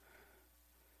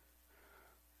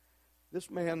 This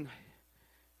man,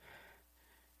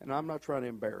 and I'm not trying to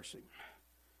embarrass him,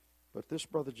 but this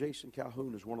brother Jason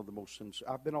Calhoun is one of the most sincere.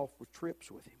 I've been off with trips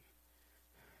with him,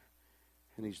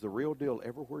 and he's the real deal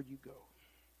everywhere you go.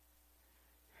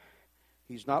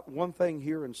 He's not one thing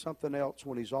here and something else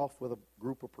when he's off with a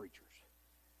group of preachers.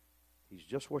 He's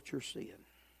just what you're seeing.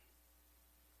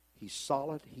 He's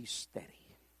solid, he's steady.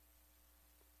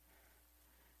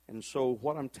 And so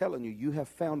what I'm telling you, you have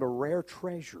found a rare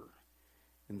treasure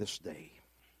in this day.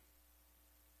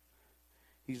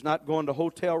 He's not going to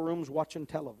hotel rooms watching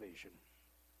television.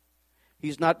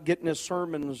 He's not getting his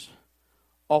sermons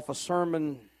off of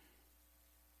sermon.com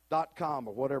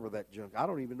or whatever that junk. I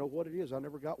don't even know what it is. I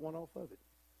never got one off of it.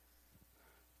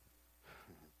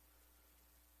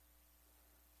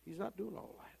 He's not doing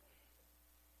all that.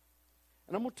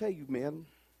 And I'm going to tell you, men,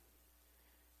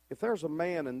 if there's a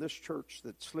man in this church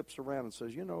that slips around and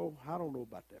says, you know, I don't know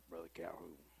about that Brother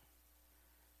Calhoun.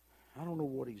 I don't know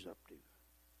what he's up to.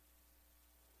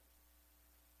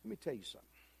 Let me tell you something.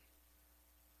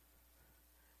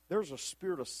 There's a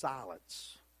spirit of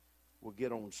silence will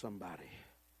get on somebody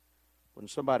when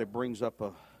somebody brings up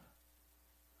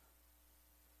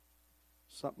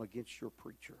something against your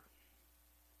preacher.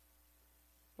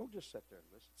 Don't just sit there and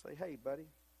listen. Say, hey, buddy,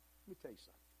 let me tell you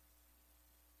something.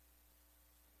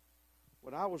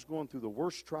 When I was going through the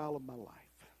worst trial of my life,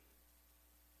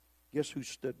 guess who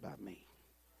stood by me?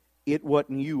 It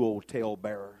wasn't you, old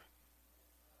talebearer.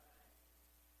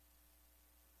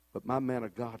 But my man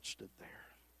of God stood there.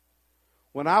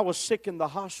 When I was sick in the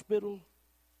hospital,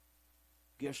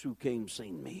 guess who came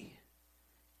seen me?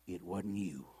 It wasn't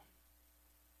you.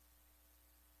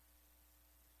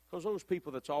 Because those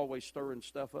people that's always stirring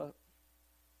stuff up,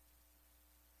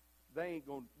 they ain't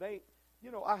going to,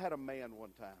 you know, I had a man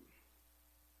one time.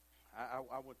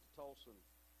 I went to Tulsa.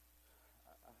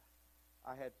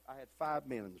 And I had 5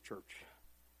 men in the church.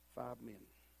 5 men.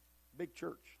 Big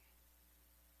church.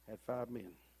 Had 5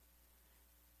 men.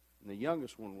 And the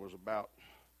youngest one was about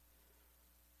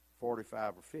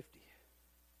 45 or 50.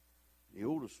 The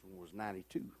oldest one was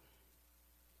 92.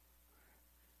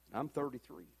 I'm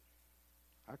 33.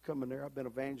 I come in there, I've been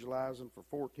evangelizing for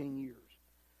 14 years.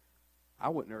 I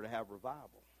went in there to have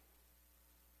revival.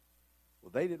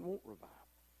 Well, they didn't want revival.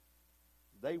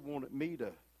 They wanted me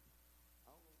to,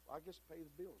 I guess, pay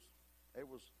the bills. There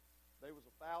was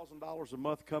 $1,000 a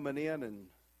month coming in, and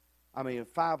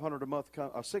 $500 a month,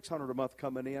 $600 a month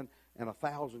coming in, and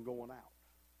 $1,000 going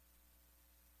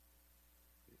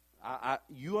out.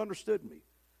 You understood me.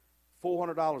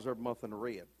 $400 every month in the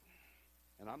red,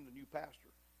 and I'm the new pastor.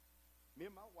 Me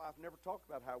and my wife never talked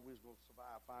about how we was going to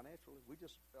survive financially. We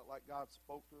just felt like God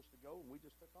spoke to us to go, and we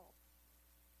just took off.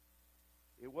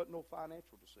 It wasn't no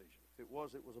financial decision. If it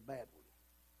was a bad one.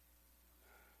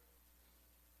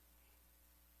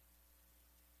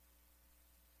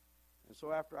 And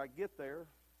so after I get there,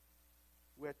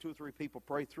 we had 2 or 3 people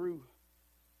pray through,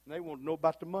 and they want to know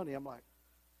about the money. I'm like,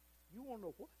 you want to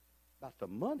know what? About the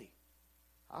money?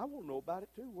 I want to know about it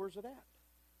too. Where's it at?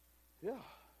 Yeah,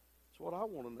 that's what I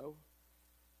want to know.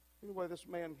 Anyway, this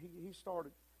man, he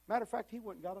started. Matter of fact, he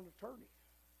went and got an attorney.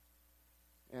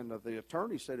 And the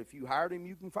attorney said, if you hired him,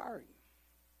 you can fire him.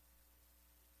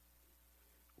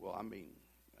 Well,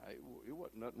 it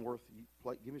wasn't nothing worth,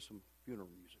 give me some funeral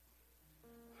music.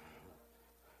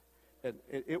 And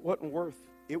it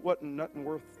wasn't nothing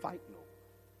worth fighting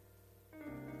over.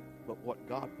 But what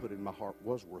God put in my heart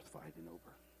was worth fighting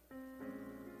over.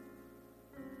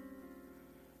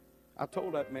 I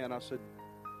told that man, I said,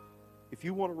 if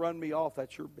you want to run me off,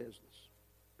 that's your business.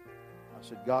 I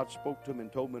said, God spoke to me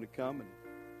and told me to come, and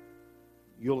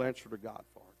you'll answer to God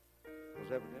for it.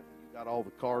 Because evidently you got all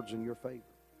the cards in your favor.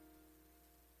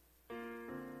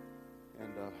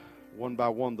 And one by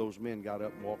one, those men got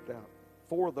up and walked out.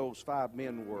 4 of those 5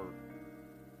 men were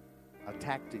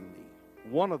attacking me.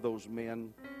 One of those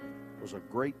men was a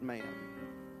great man,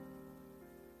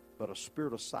 but a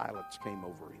spirit of silence came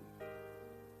over him.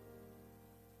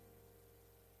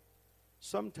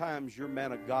 Sometimes your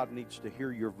man of God needs to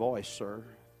hear your voice, sir.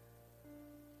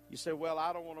 You say, well,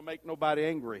 I don't want to make nobody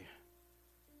angry.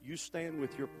 You stand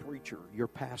with your preacher, your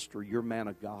pastor, your man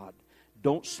of God.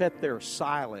 Don't sit there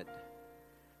silent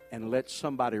and let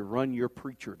somebody run your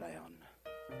preacher down.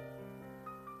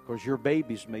 Because your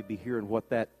babies may be hearing what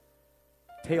that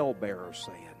talebearer's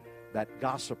saying, that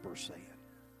gossiper's saying.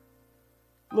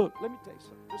 Look, let me tell you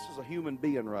something. This is a human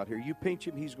being right here. You pinch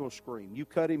him, he's going to scream. You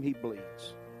cut him, he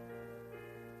bleeds.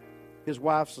 His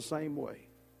wife's the same way.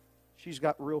 She's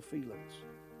got real feelings.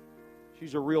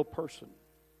 She's a real person.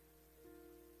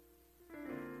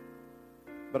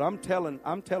 But I'm telling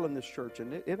this church,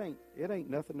 and it ain't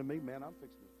nothing to me, man.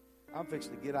 I'm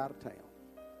fixing to get out of town.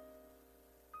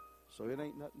 So it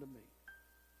ain't nothing to me.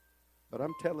 But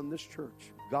I'm telling this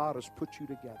church, God has put you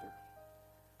together.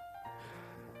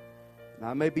 Now,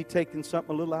 I may be taking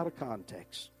something a little out of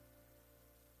context.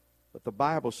 But the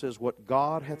Bible says, what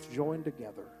God hath joined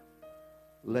together,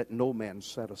 let no man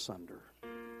set asunder.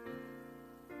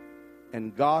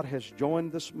 And God has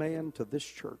joined this man to this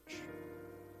church.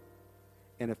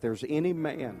 And if there's any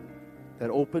man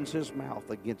that opens his mouth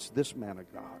against this man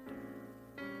of God,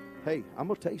 hey, I'm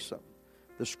going to tell you something.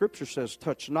 The Scripture says,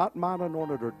 touch not mine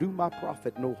anointed or do my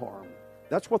prophet no harm.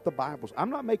 That's what the Bible says. I'm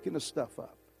not making this stuff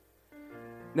up.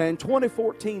 Now, in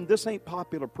 2014, this ain't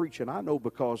popular preaching. I know,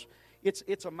 because it's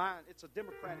a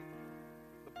democratic.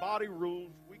 The body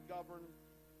rules, we govern.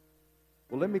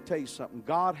 Well, let me tell you something.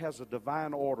 God has a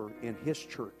divine order in His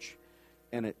church.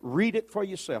 And read it for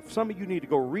yourself. Some of you need to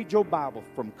go read your Bible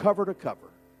from cover to cover.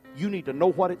 You need to know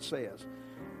what it says.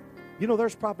 You know,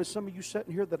 there's probably some of you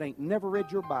sitting here that ain't never read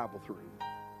your Bible through.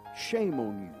 Shame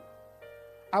on you.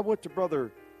 I went to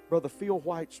Brother Phil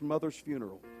White's mother's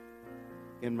funeral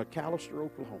in McAlester,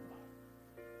 Oklahoma.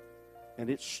 And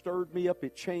it stirred me up.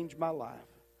 It changed my life.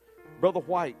 Brother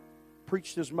White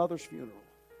preached his mother's funeral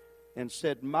and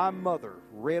said, my mother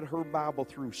read her Bible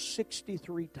through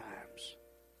 63 times.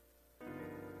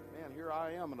 Man, here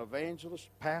I am, an evangelist,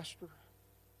 pastor.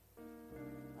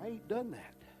 I ain't done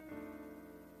that.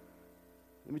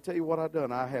 Let me tell you what I've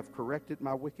done. I have corrected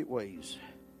my wicked ways.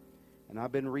 And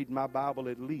I've been reading my Bible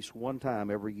at least one time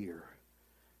every year.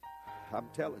 I'm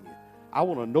telling you, I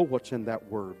want to know what's in that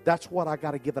word. That's what I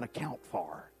got to give an account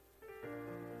for.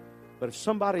 But if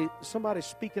somebody's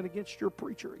speaking against your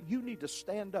preacher, you need to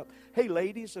stand up. Hey,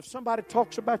 ladies, if somebody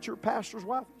talks about your pastor's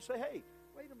wife, you say, hey,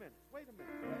 wait a minute.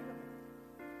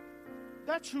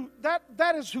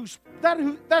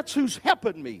 That's who's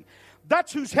helping me.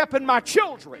 That's who's helping my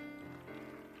children.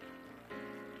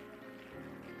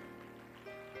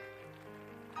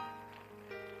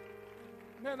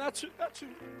 Man, that's who.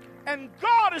 And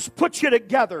God has put you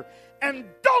together. And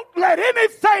don't let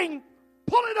anything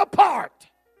pull it apart.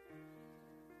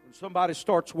 When somebody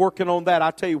starts working on that,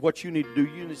 I tell you what you need to do.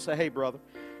 You need to say, hey, brother,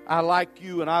 I like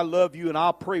you and I love you and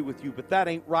I'll pray with you, but that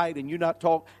ain't right and you're not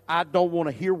talking. I don't want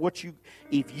to hear what you,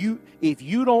 if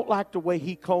you don't like the way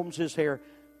he combs his hair,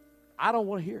 I don't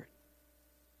want to hear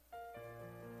it.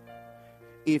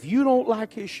 If you don't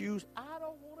like his shoes, I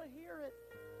don't want to hear it.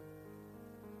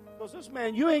 Because this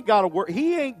man, you ain't got to work.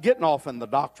 He ain't getting off in the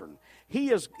doctrine. He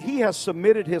has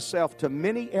submitted himself to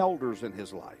many elders in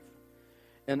his life.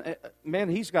 And man,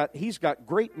 he's got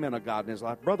great men of God in his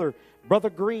life. Brother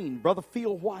Green, Brother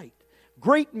Phil White,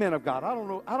 great men of God. I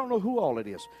don't know who all it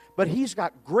is, but he's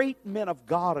got great men of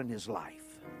God in his life.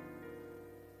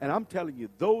 And I'm telling you,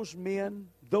 those men,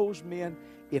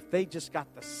 if they just got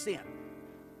the sin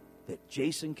that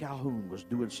Jason Calhoun was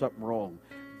doing something wrong,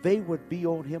 they would be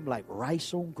on him like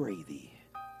rice on gravy.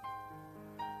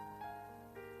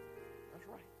 That's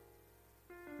right.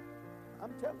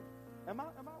 I'm telling you. Am I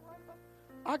right?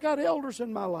 I got elders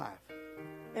in my life.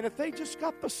 And if they just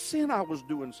got the sin I was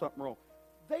doing something wrong,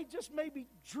 they just maybe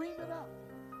dream it up.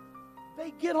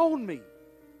 They get on me.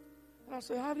 And I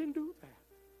say, I didn't do that.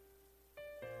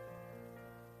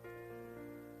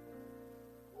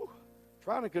 Whew.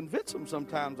 Trying to convince them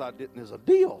sometimes I didn't is a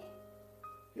deal.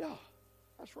 Yeah,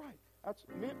 that's right. That's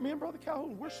me and Brother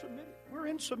Calhoun, we're submitted. We're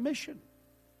in submission.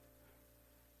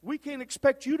 We can't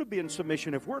expect you to be in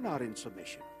submission if we're not in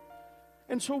submission.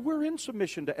 And so we're in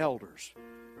submission to elders.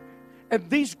 And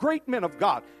these great men of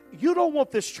God, you don't want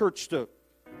this church to,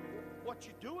 what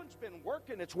you're doing's been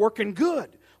working, it's working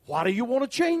good. Why do you want to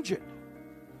change it?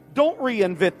 Don't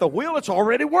reinvent the wheel, it's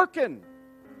already working.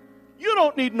 You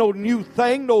don't need no new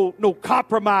thing, no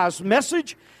compromised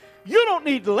message. You don't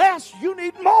need less, you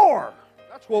need more.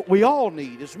 That's what we all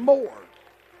need, is more.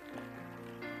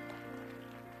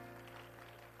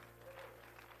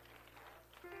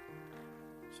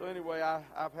 So anyway,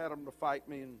 I've had them to fight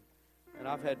me, and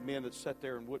I've had men that sat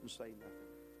there and wouldn't say nothing.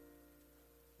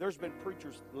 There's been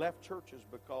preachers that left churches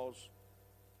because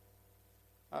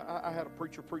I had a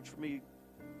preacher preach for me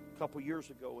a couple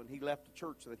years ago, and he left a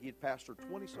church that he had pastored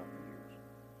 20-something years.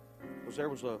 Because there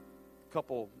was a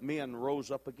couple men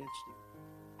rose up against him.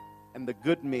 And the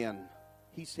good men,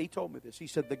 he told me this, he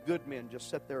said the good men just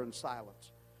sat there in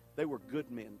silence. They were good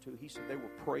men too. He said they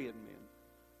were praying men.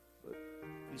 But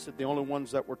he said the only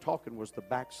ones that were talking was the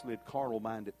backslid,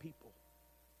 carnal-minded people.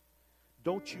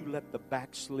 Don't you let the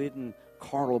backslidden,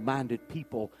 carnal-minded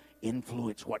people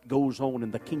influence what goes on in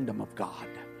the kingdom of God.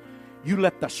 You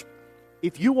let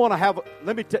if you want to have,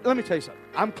 let me tell you something.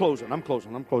 I'm closing.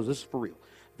 This is for real.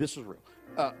 This is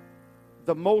real.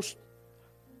 The most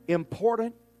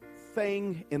important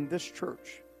thing in this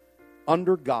church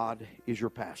under God is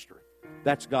your pastor.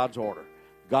 That's God's order.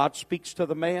 God speaks to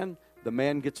the man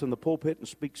gets in the pulpit and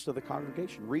speaks to the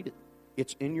congregation. Read it.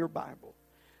 It's in your Bible.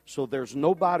 So there's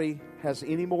nobody has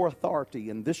any more authority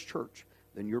in this church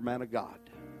than your man of God.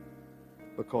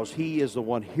 Because he is the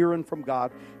one hearing from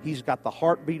God. He's got the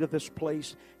heartbeat of this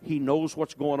place. He knows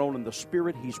what's going on in the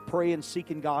spirit. He's praying,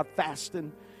 seeking God,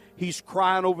 fasting. He's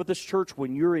crying over this church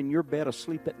when you're in your bed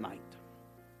asleep at night.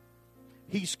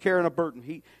 He's carrying a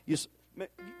burden.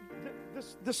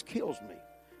 This kills me.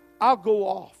 I'll go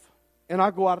off and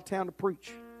I go out of town to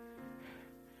preach.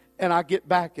 And I get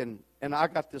back and I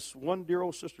got this one dear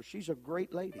old sister. She's a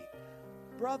great lady.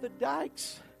 Brother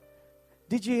Dykes,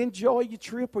 did you enjoy your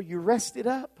trip or you rested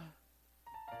up?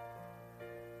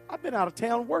 I've been out of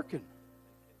town working.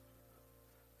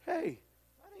 Hey,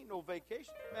 that ain't no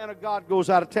vacation. The man of God goes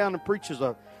out of town and preaches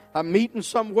a meeting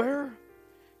somewhere.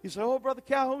 He said, oh, Brother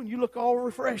Calhoun, you look all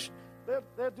refreshed.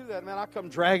 They'll do that, man. I come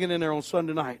dragging in there on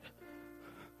Sunday night.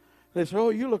 They say, oh,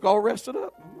 you look all rested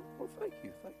up. Well, thank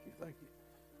you.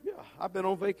 Yeah, I've been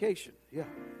on vacation. Yeah.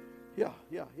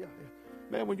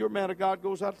 Man, when your man of God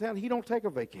goes out of town, he don't take a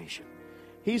vacation.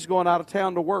 He's going out of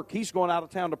town to work. He's going out of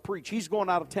town to preach. He's going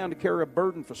out of town to carry a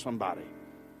burden for somebody.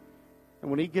 And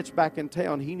when he gets back in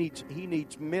town, he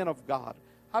needs men of God.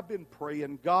 I've been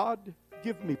praying, God,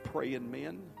 give me praying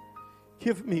men.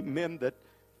 Give me men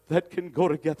that can go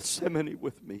to Gethsemane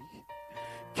with me.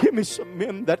 Give me some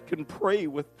men that can pray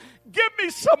with. Give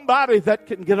me somebody that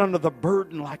can get under the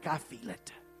burden like I feel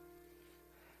it.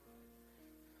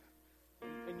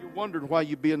 And you're wondering why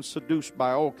you're being seduced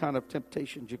by all kind of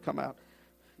temptations. You come out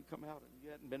and you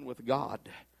hadn't been with God.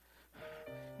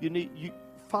 You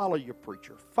follow your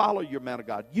preacher. Follow your man of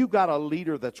God. You got a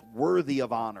leader that's worthy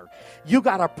of honor. You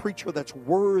got a preacher that's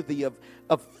worthy of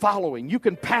following. You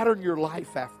can pattern your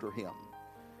life after him.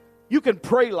 You can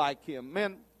pray like him.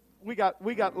 Man, we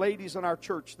got ladies in our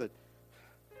church that,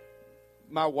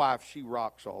 my wife, she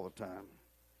rocks all the time.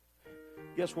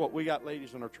 Guess what? We got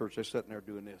ladies in our church, they're sitting there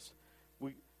doing this.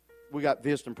 We got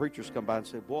visiting preachers come by and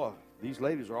say, boy, these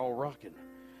ladies are all rocking.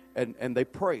 And they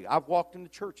pray. I've walked in the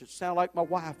church. It sounds like my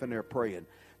wife in there praying.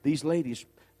 These ladies,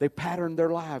 they pattern their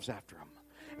lives after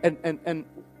them. And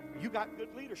you got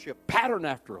good leadership. Pattern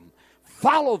after them.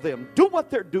 Follow them. Do what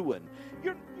they're doing.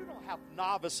 You don't have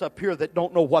novice up here that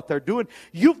don't know what they're doing.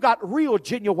 You've got real,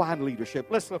 genuine leadership.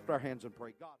 Let's lift our hands and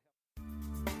pray. God.